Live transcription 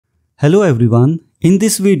Hello everyone, in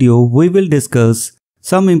this video we will discuss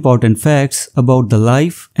some important facts about the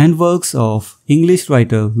life and works of English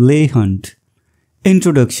writer Leigh Hunt.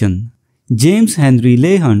 Introduction. James Henry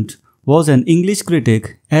Leigh Hunt was an English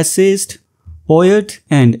critic, essayist, poet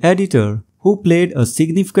and editor who played a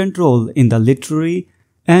significant role in the literary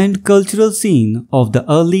and cultural scene of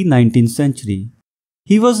the early 19th century.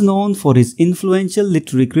 He was known for his influential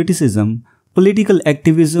literary criticism, political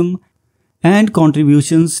activism, and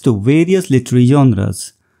contributions to various literary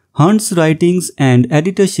genres. Hunt's writings and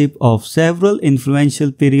editorship of several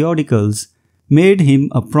influential periodicals made him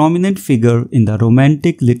a prominent figure in the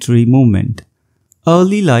Romantic literary movement.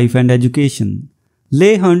 Early life and education.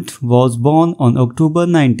 Leigh Hunt was born on October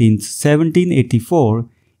 19, 1784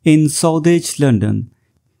 in Southwark, London.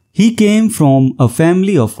 He came from a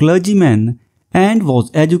family of clergymen and was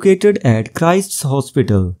educated at Christ's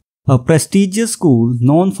Hospital, a prestigious school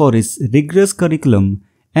known for its rigorous curriculum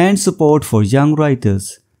and support for young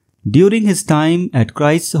writers. During his time at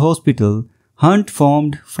Christ's Hospital, Hunt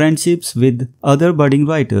formed friendships with other budding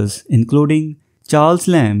writers including Charles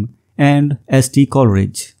Lamb and S.T.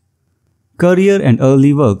 Coleridge. Career and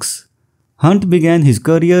early works. Hunt began his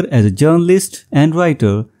career as a journalist and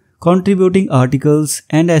writer, contributing articles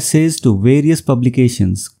and essays to various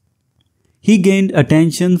publications. He gained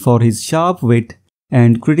attention for his sharp wit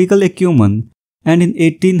and critical acumen, and in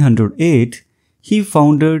 1808 he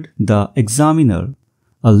founded The Examiner,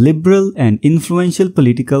 a liberal and influential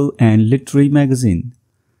political and literary magazine.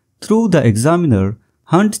 Through The Examiner,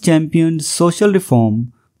 Hunt championed social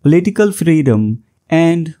reform, political freedom,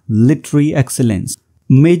 and literary excellence.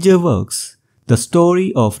 Major works. The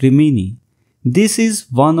Story of Rimini. This is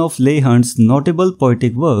one of Leigh Hunt's notable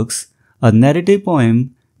poetic works, a narrative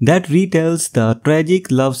poem that retells the tragic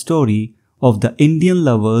love story of the Indian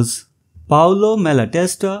lovers Paolo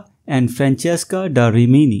Malatesta and Francesca da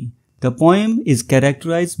Rimini. The poem is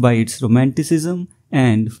characterized by its romanticism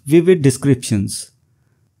and vivid descriptions.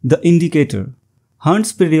 The Indicator.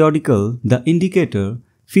 Hunt's periodical, The Indicator,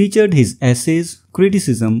 featured his essays,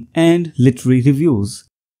 criticism, and literary reviews.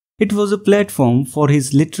 It was a platform for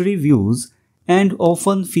his literary views and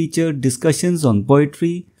often featured discussions on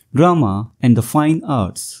poetry, drama, and the fine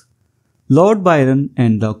arts. Lord Byron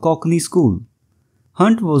and the Cockney School.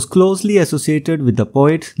 Hunt was closely associated with the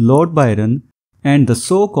poet Lord Byron and the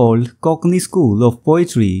so-called Cockney School of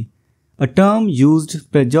Poetry, a term used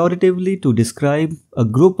pejoratively to describe a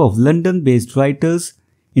group of London-based writers,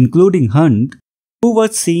 including Hunt, who were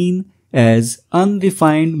seen as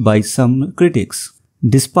unrefined by some critics.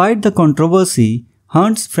 Despite the controversy,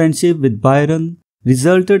 Hunt's friendship with Byron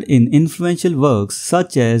resulted in influential works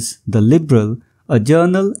such as The Liberal, a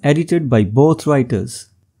journal edited by both writers.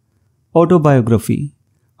 Autobiography.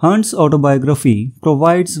 Hunt's autobiography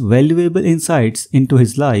provides valuable insights into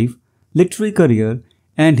his life, literary career,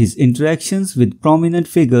 and his interactions with prominent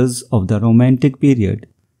figures of the Romantic period.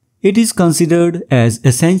 It is considered as an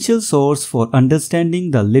essential source for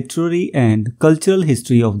understanding the literary and cultural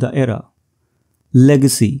history of the era.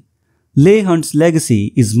 Legacy. Leigh Hunt's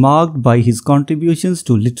legacy is marked by his contributions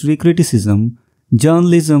to literary criticism,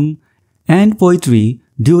 journalism, and poetry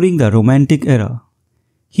during the Romantic era.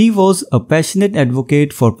 He was a passionate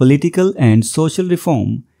advocate for political and social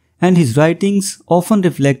reform, and his writings often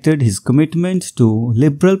reflected his commitment to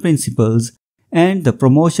liberal principles and the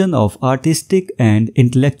promotion of artistic and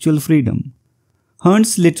intellectual freedom.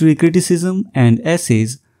 Hunt's literary criticism and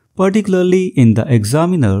essays, particularly in The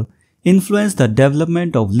Examiner, influenced the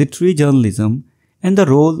development of literary journalism and the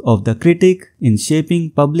role of the critic in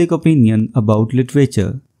shaping public opinion about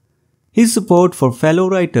literature. His support for fellow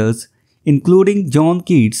writers, including John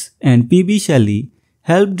Keats and P.B. Shelley,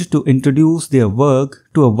 helped to introduce their work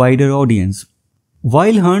to a wider audience.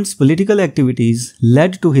 While Hunt's political activities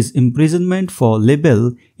led to his imprisonment for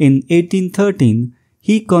libel in 1813,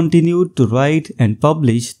 he continued to write and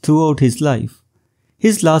publish throughout his life.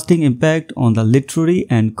 His lasting impact on the literary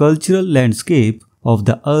and cultural landscape of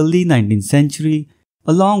the early 19th century,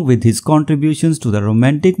 along with his contributions to the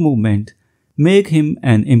Romantic movement, make him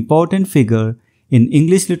an important figure in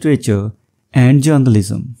English literature and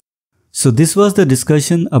journalism. So this was the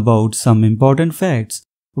discussion about some important facts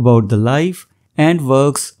about the life and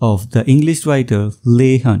works of the English writer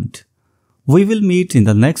Leigh Hunt. We will meet in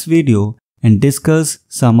the next video and discuss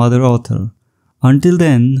some other author. Until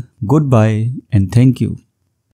then, goodbye and thank you.